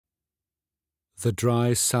The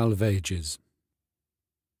Dry Salvages.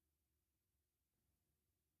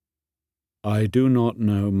 I do not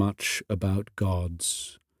know much about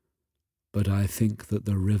gods, but I think that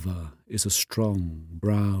the river is a strong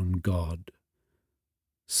brown god,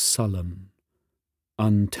 sullen,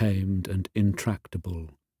 untamed and intractable,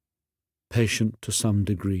 patient to some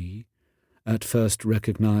degree, at first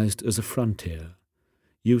recognized as a frontier,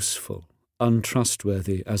 useful,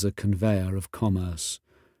 untrustworthy as a conveyor of commerce,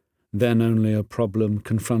 then only a problem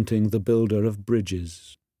confronting the builder of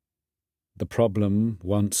bridges. The problem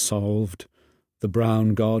once solved, the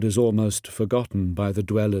brown god is almost forgotten by the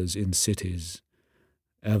dwellers in cities,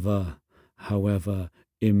 ever, however,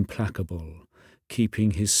 implacable,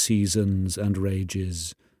 keeping his seasons and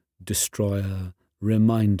rages, destroyer,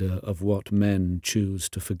 reminder of what men choose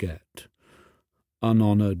to forget,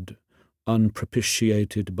 unhonoured,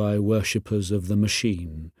 unpropitiated by worshippers of the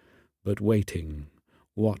machine, but waiting,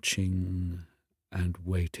 watching and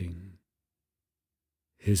waiting.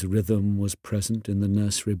 His rhythm was present in the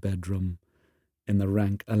nursery bedroom, in the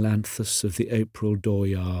rank ailanthus of the April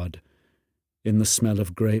dooryard, in the smell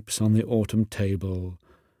of grapes on the autumn table,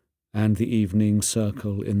 and the evening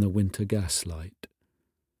circle in the winter gaslight.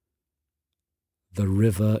 The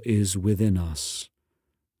river is within us.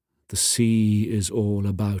 The sea is all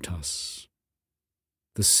about us.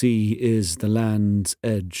 The sea is the land's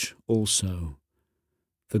edge also,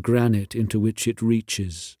 the granite into which it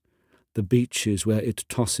reaches, the beaches where it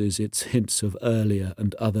tosses its hints of earlier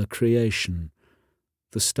and other creation,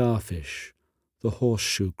 the starfish, the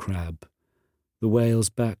horseshoe crab, the whale's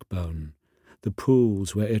backbone, the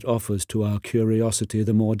pools where it offers to our curiosity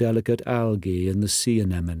the more delicate algae in the sea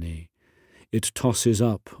anemone. It tosses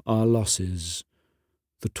up our losses,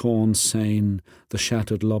 the torn seine, the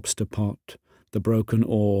shattered lobster pot, the broken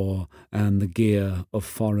oar, and the gear of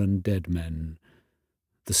foreign dead men.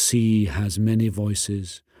 The sea has many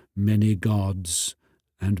voices, many gods,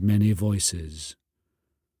 and many voices.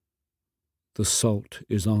 The salt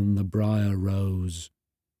is on the briar rose,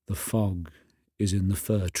 the fog is in the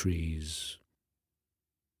fir trees.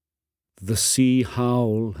 The sea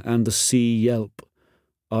howl and the sea yelp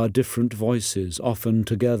are different voices often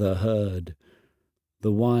together heard,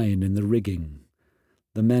 the whine in the rigging,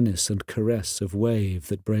 the menace and caress of wave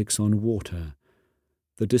that breaks on water,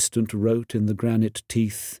 the distant rote in the granite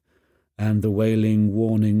teeth, and the wailing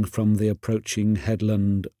warning from the approaching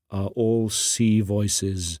headland are all sea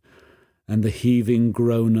voices, and the heaving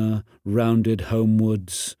groaner rounded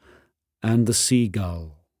homewards, and the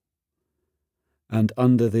seagull. And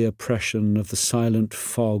under the oppression of the silent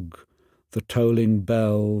fog, the tolling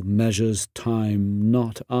bell measures time,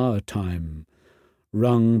 not our time,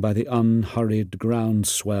 rung by the unhurried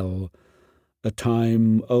groundswell, a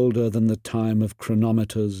time older than the time of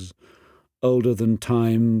chronometers, older than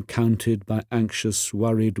time counted by anxious,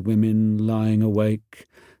 worried women lying awake,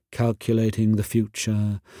 calculating the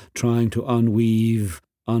future, trying to unweave,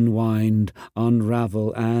 unwind,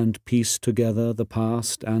 unravel, and piece together the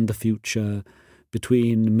past and the future,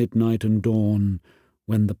 between midnight and dawn,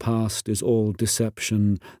 when the past is all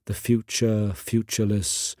deception, the future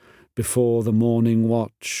futureless, before the morning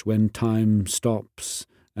watch when time stops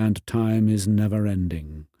and time is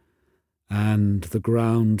never-ending, and the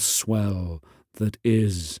ground swell that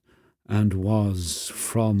is and was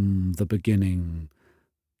from the beginning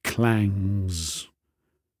clangs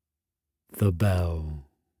the bell.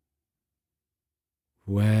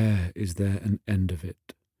 Where is there an end of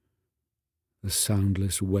it? The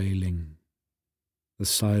soundless wailing, the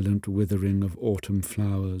silent withering of autumn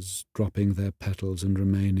flowers, dropping their petals and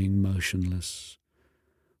remaining motionless.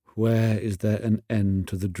 Where is there an end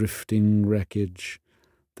to the drifting wreckage,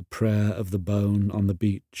 the prayer of the bone on the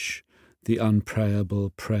beach, the unprayable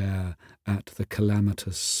prayer at the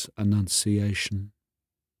calamitous annunciation?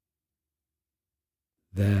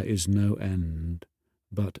 There is no end,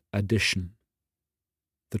 but addition,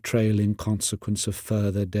 the trailing consequence of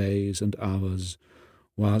further days and hours,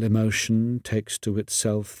 while emotion takes to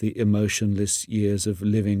itself the emotionless years of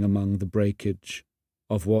living among the breakage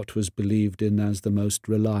of what was believed in as the most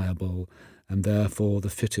reliable and therefore the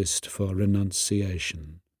fittest for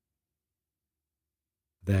renunciation.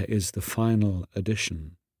 There is the final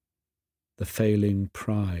addition, the failing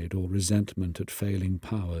pride or resentment at failing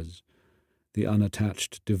powers, the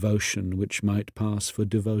unattached devotion which might pass for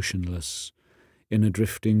devotionless, in a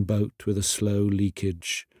drifting boat with a slow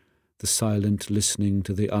leakage, the silent listening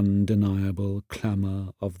to the undeniable clamour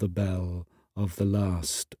of the bell of the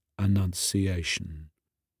last annunciation.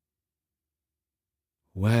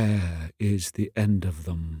 Where is the end of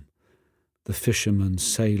them? The fisherman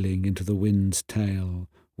sailing into the wind's tail,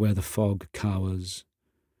 where the fog cowers.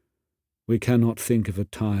 We cannot think of a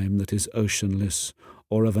time that is oceanless,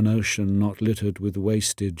 or of an ocean not littered with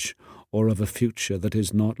wastage, or of a future that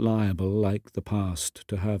is not liable, like the past,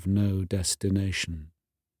 to have no destination.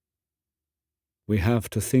 We have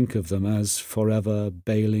to think of them as forever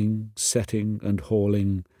bailing, setting, and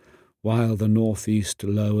hauling, while the northeast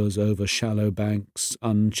lowers over shallow banks,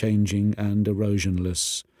 unchanging and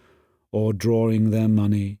erosionless, or drawing their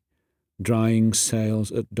money, drying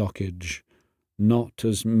sails at dockage, not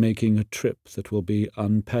as making a trip that will be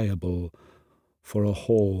unpayable, for a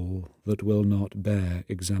haul that will not bear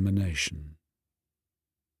examination.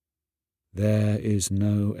 There is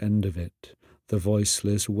no end of it, the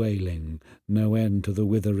voiceless wailing, no end to the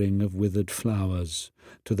withering of withered flowers,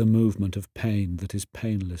 to the movement of pain that is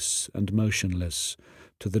painless and motionless,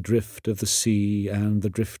 to the drift of the sea and the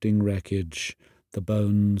drifting wreckage, the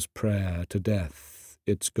bone's prayer to death,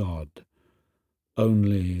 its God.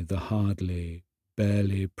 Only the hardly,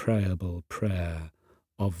 barely prayable prayer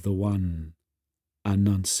of the one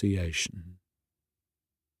Annunciation.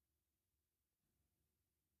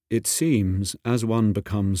 It seems, as one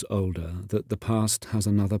becomes older, that the past has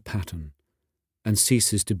another pattern, and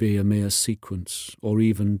ceases to be a mere sequence, or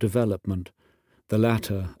even development, the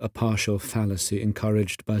latter a partial fallacy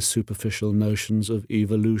encouraged by superficial notions of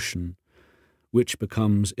evolution, which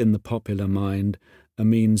becomes, in the popular mind, a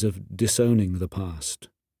means of disowning the past.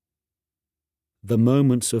 The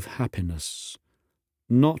moments of happiness,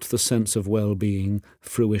 not the sense of well-being,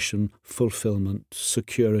 fruition, fulfillment,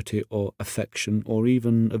 security or affection, or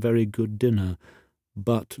even a very good dinner,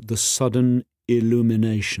 but the sudden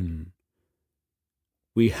illumination.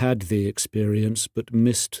 We had the experience but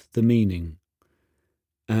missed the meaning,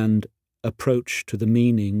 and approach to the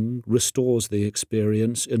meaning restores the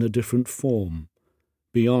experience in a different form,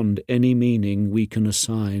 beyond any meaning we can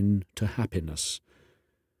assign to happiness.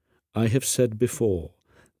 I have said before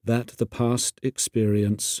that the past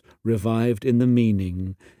experience, revived in the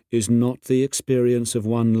meaning, is not the experience of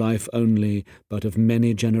one life only, but of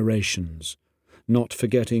many generations, not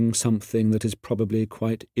forgetting something that is probably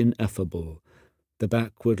quite ineffable, the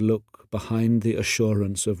backward look behind the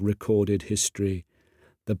assurance of recorded history,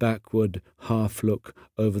 the backward half-look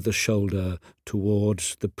over the shoulder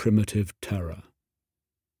towards the primitive terror.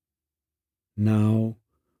 Now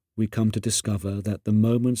we come to discover that the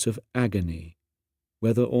moments of agony,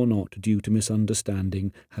 whether or not due to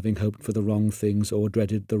misunderstanding, having hoped for the wrong things or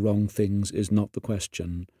dreaded the wrong things is not the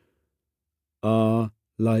question, are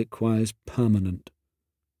likewise permanent,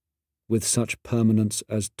 with such permanence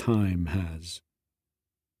as time has.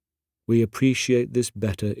 We appreciate this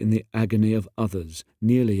better in the agony of others,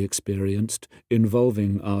 nearly experienced,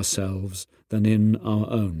 involving ourselves, than in our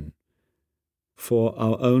own. For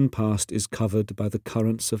our own past is covered by the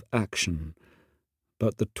currents of action,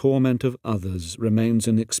 but the torment of others remains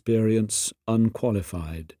an experience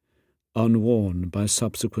unqualified, unworn by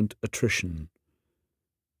subsequent attrition.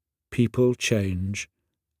 People change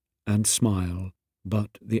and smile,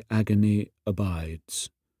 but the agony abides.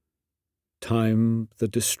 Time the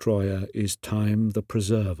destroyer is time the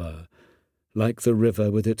preserver, like the river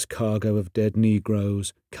with its cargo of dead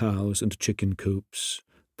negroes, cows and chicken coops,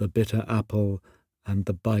 the bitter apple and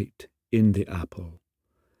the bite in the apple.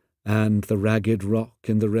 And the ragged rock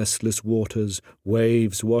in the restless waters,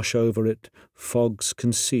 waves wash over it, fogs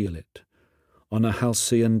conceal it. On a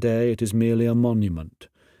halcyon day it is merely a monument.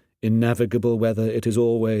 In navigable weather it is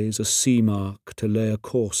always a sea mark to lay a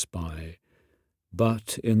course by.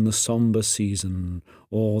 But in the sombre season,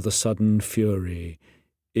 or the sudden fury,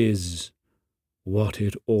 is what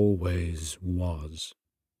it always was.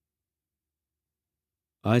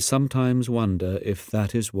 I sometimes wonder if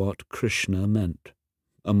that is what Krishna meant,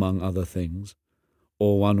 among other things,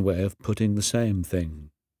 or one way of putting the same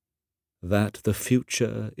thing, that the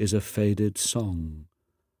future is a faded song,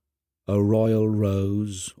 a royal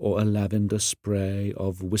rose or a lavender spray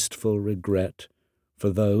of wistful regret for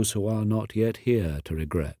those who are not yet here to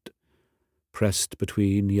regret, pressed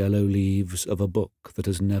between yellow leaves of a book that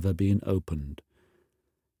has never been opened.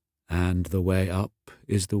 And the way up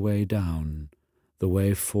is the way down, the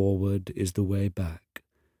way forward is the way back.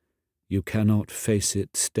 You cannot face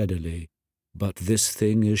it steadily, but this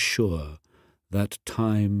thing is sure, that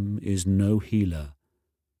time is no healer.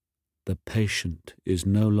 The patient is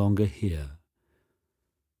no longer here.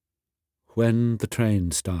 When the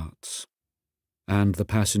train starts, and the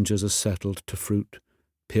passengers are settled to fruit,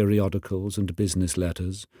 periodicals and business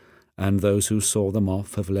letters, and those who saw them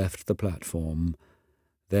off have left the platform,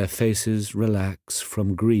 their faces relax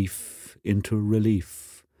from grief into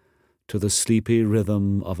relief, to the sleepy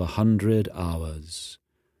rhythm of 100 hours.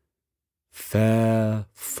 Fare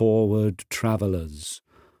forward travellers,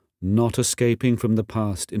 not escaping from the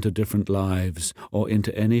past into different lives or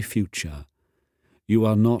into any future. You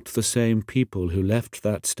are not the same people who left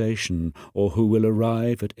that station or who will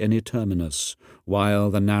arrive at any terminus while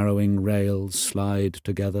the narrowing rails slide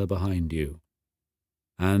together behind you.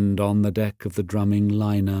 And on the deck of the drumming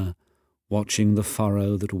liner, watching the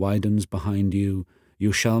furrow that widens behind you,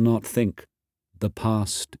 you shall not think, the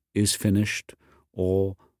past is finished,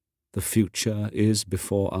 or the future is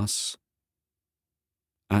before us.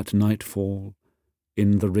 At nightfall,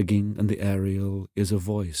 in the rigging and the aerial, is a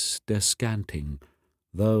voice descanting,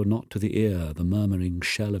 though not to the ear, the murmuring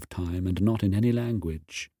shell of time, and not in any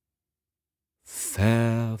language.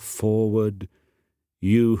 Fare forward,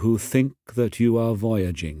 you who think that you are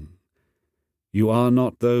voyaging. You are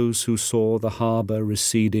not those who saw the harbour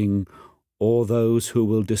receding, or those who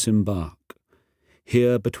will disembark.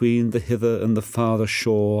 Here between the hither and the farther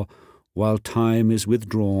shore, while time is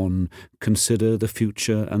withdrawn, consider the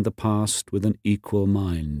future and the past with an equal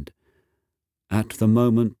mind. At the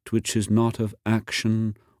moment which is not of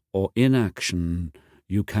action or inaction,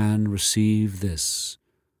 you can receive this.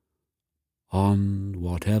 On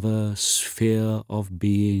whatever sphere of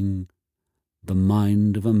being the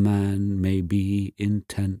mind of a man may be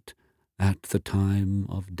intent at the time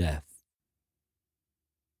of death.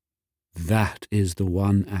 That is the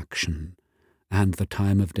one action, and the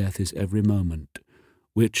time of death is every moment,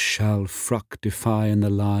 which shall fructify in the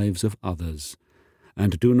lives of others,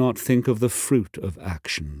 and do not think of the fruit of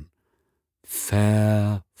action.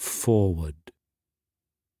 Fare forward.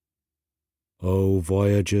 O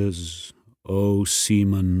voyagers, O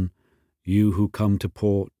seamen, you who come to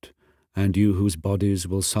port, and you whose bodies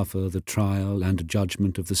will suffer the trial and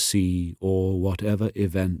judgment of the sea, or whatever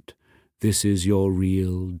event, this is your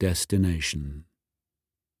real destination.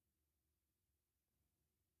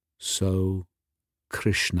 So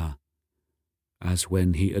Krishna, as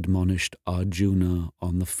when he admonished Arjuna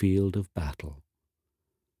on the field of battle,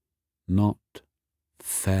 not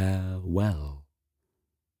farewell,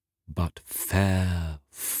 but fare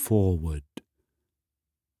forward,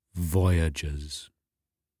 voyagers.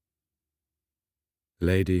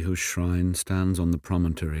 Lady whose shrine stands on the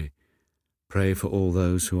promontory, pray for all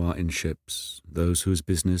those who are in ships, those whose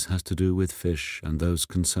business has to do with fish, and those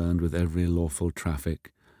concerned with every lawful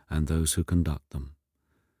traffic, and those who conduct them.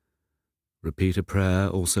 Repeat a prayer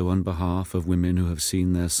also on behalf of women who have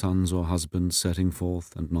seen their sons or husbands setting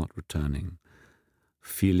forth and not returning.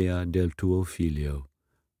 Filia del tuo figlio,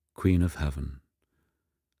 Queen of Heaven.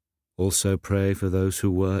 Also pray for those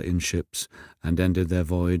who were in ships and ended their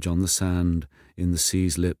voyage on the sand, in the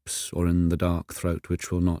sea's lips, or in the dark throat which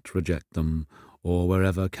will not reject them, or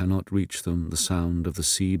wherever cannot reach them the sound of the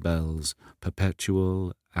sea bells,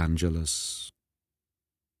 perpetual Angelus.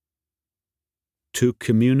 To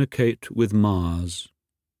communicate with Mars,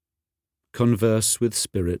 converse with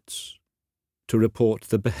spirits, to report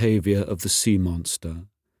the behaviour of the sea monster,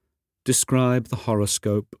 describe the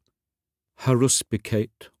horoscope,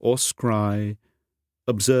 haruspicate or scry,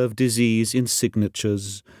 observe disease in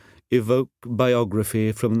signatures, evoke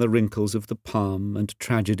biography from the wrinkles of the palm and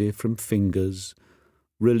tragedy from fingers,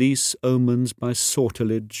 release omens by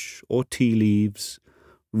sortilege or tea leaves,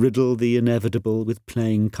 riddle the inevitable with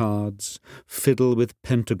playing cards, fiddle with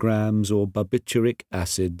pentagrams or barbituric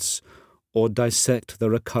acids, or dissect the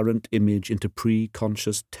recurrent image into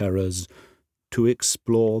pre-conscious terrors, to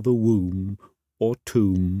explore the womb or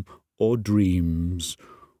tomb or dreams.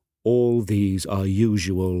 All these are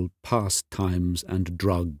usual pastimes and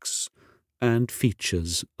drugs, and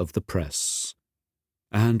features of the press,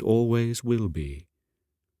 and always will be.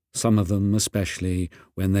 Some of them especially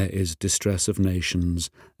when there is distress of nations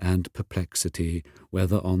and perplexity,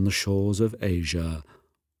 whether on the shores of Asia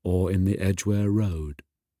or in the Edgware Road.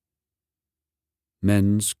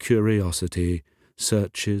 Men's curiosity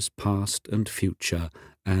searches past and future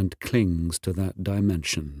and clings to that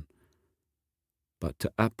dimension. But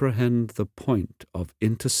to apprehend the point of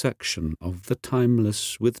intersection of the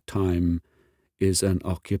timeless with time is an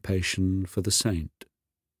occupation for the saint.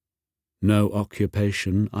 No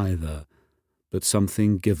occupation either, but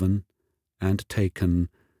something given and taken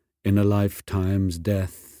in a lifetime's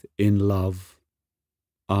death in love,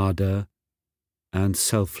 ardour, and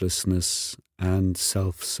selflessness and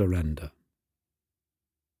self-surrender.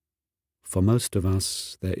 For most of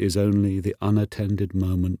us there is only the unattended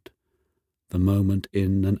moment, the moment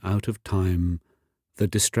in and out of time, the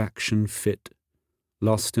distraction fit,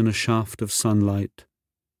 lost in a shaft of sunlight,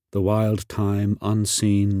 the wild time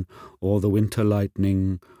unseen, or the winter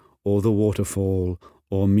lightning, or the waterfall,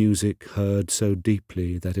 or music heard so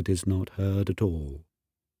deeply that it is not heard at all.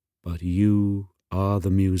 But you are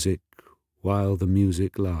the music while the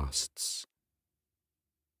music lasts.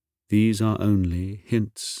 These are only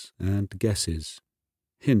hints and guesses,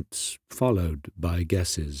 hints followed by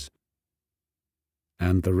guesses,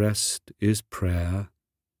 and the rest is prayer,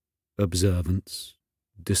 observance,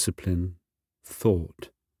 discipline, thought,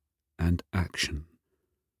 and action.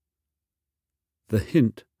 The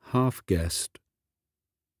hint half guessed,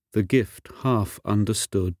 the gift half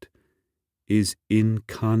understood, is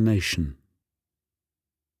incarnation.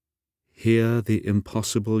 Here the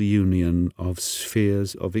impossible union of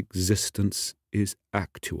spheres of existence is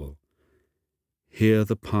actual. Here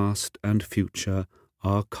the past and future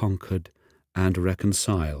are conquered and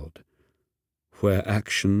reconciled, where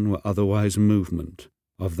action were otherwise movement,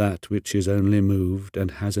 of that which is only moved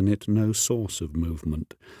and has in it no source of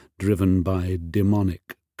movement, driven by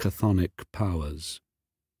demonic, chthonic powers.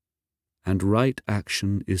 And right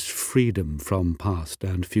action is freedom from past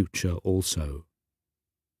and future also.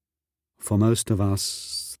 For most of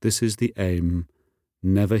us, this is the aim,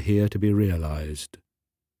 never here to be realized,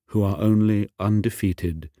 who are only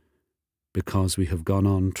undefeated because we have gone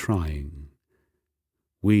on trying.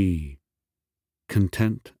 We,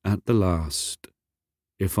 content at the last,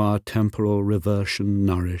 if our temporal reversion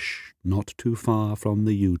nourish, not too far from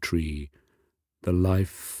the yew tree, the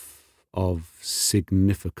life of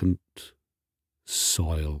significant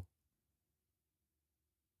soil.